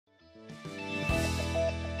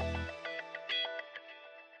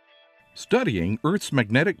Studying Earth's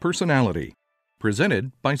Magnetic Personality,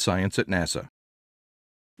 presented by Science at NASA.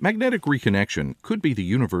 Magnetic reconnection could be the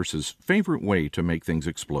universe's favorite way to make things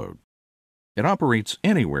explode. It operates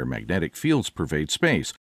anywhere magnetic fields pervade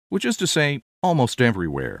space, which is to say, almost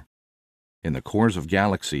everywhere. In the cores of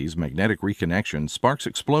galaxies, magnetic reconnection sparks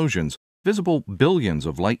explosions visible billions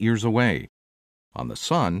of light years away. On the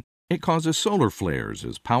Sun, it causes solar flares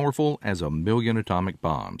as powerful as 1,000,000 atomic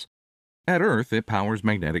bombs. At Earth, it powers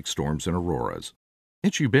magnetic storms and auroras.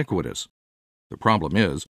 It's ubiquitous. The problem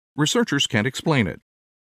is, researchers can't explain it.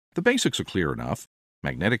 The basics are clear enough.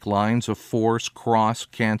 Magnetic lines of force cross,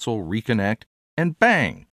 cancel, reconnect, and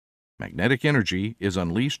bang! Magnetic energy is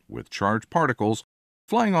unleashed with charged particles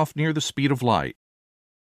flying off near the speed of light.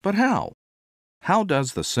 But how? How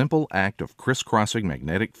does the simple act of crisscrossing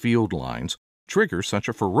magnetic field lines trigger such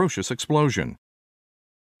a ferocious explosion?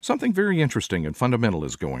 Something very interesting and fundamental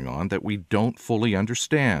is going on that we don't fully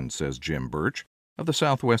understand, says Jim Birch of the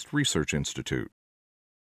Southwest Research Institute.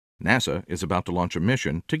 NASA is about to launch a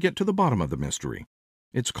mission to get to the bottom of the mystery.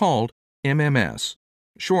 It's called MMS,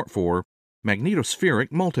 short for Magnetospheric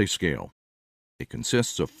Multiscale. It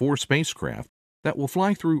consists of 4 spacecraft that will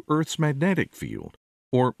fly through Earth's magnetic field,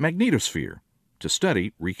 or magnetosphere, to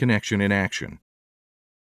study reconnection in action.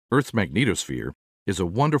 Earth's magnetosphere is a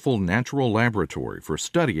wonderful natural laboratory for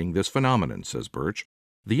studying this phenomenon, says Birch,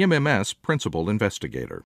 the MMS principal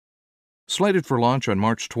investigator. Slated for launch on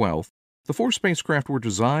March 12th, the 4 spacecraft were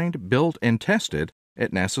designed, built, and tested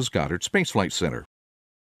at NASA's Goddard Space Flight Center.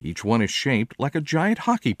 Each one is shaped like a giant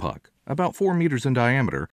hockey puck, about 4 meters in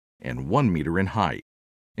diameter and 1 meter in height.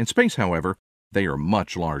 In space, however, they are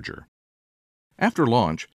much larger. After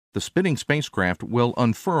launch, the spinning spacecraft will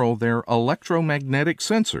unfurl their electromagnetic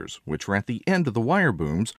sensors, which are at the end of the wire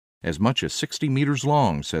booms, as much as 60 meters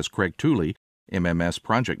long, says Craig Tooley, MMS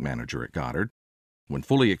project manager at Goddard. When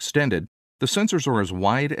fully extended, the sensors are as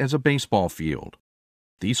wide as a baseball field.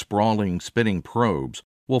 These sprawling, spinning probes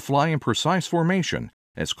will fly in precise formation,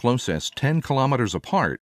 as close as 10 kilometers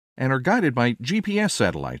apart, and are guided by GPS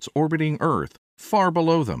satellites orbiting Earth far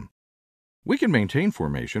below them. We can maintain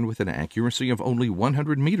formation with an accuracy of only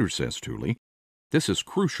 100 meters, says Tooley. This is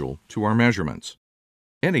crucial to our measurements.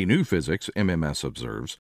 Any new physics, MMS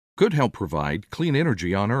observes, could help provide clean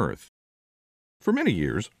energy on Earth. For many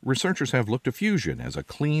years, researchers have looked to fusion as a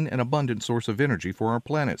clean and abundant source of energy for our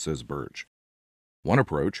planet, says Birch. One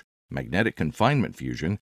approach, magnetic confinement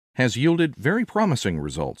fusion, has yielded very promising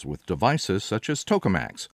results with devices such as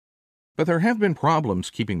tokamaks. But there have been problems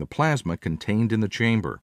keeping the plasma contained in the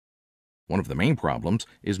chamber. One of the main problems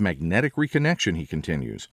is magnetic reconnection, he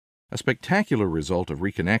continues. A spectacular result of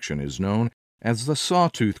reconnection is known as the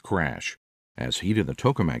sawtooth crash. As heat in the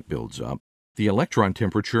tokamak builds up, the electron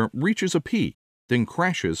temperature reaches a peak, then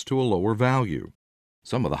crashes to a lower value.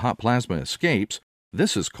 Some of the hot plasma escapes.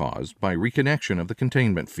 This is caused by reconnection of the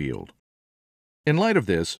containment field. In light of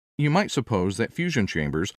this, you might suppose that fusion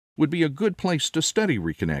chambers would be a good place to study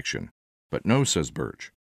reconnection. But no, says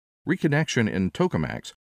Birch. Reconnection in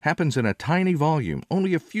tokamaks happens in a tiny volume,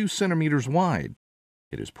 only a few centimeters wide.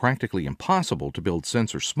 It is practically impossible to build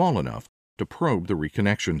sensors small enough to probe the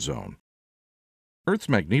reconnection zone. Earth's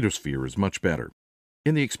magnetosphere is much better.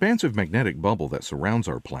 In the expansive magnetic bubble that surrounds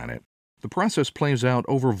our planet, the process plays out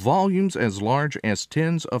over volumes as large as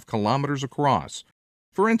tens of kilometers across.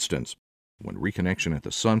 For instance, when reconnection at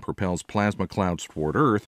the Sun propels plasma clouds toward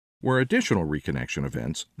Earth, where additional reconnection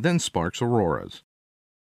events then sparks auroras.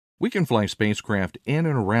 We can fly spacecraft in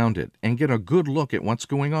and around it and get a good look at what's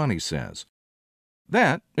going on, he says.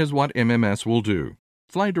 That is what MMS will do,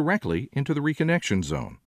 fly directly into the reconnection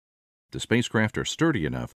zone. The spacecraft are sturdy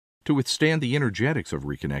enough to withstand the energetics of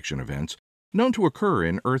reconnection events known to occur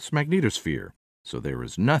in Earth's magnetosphere, so there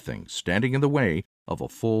is nothing standing in the way of a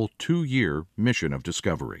full 2-year mission of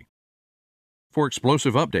discovery. For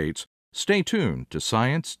explosive updates, stay tuned to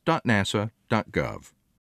science.nasa.gov.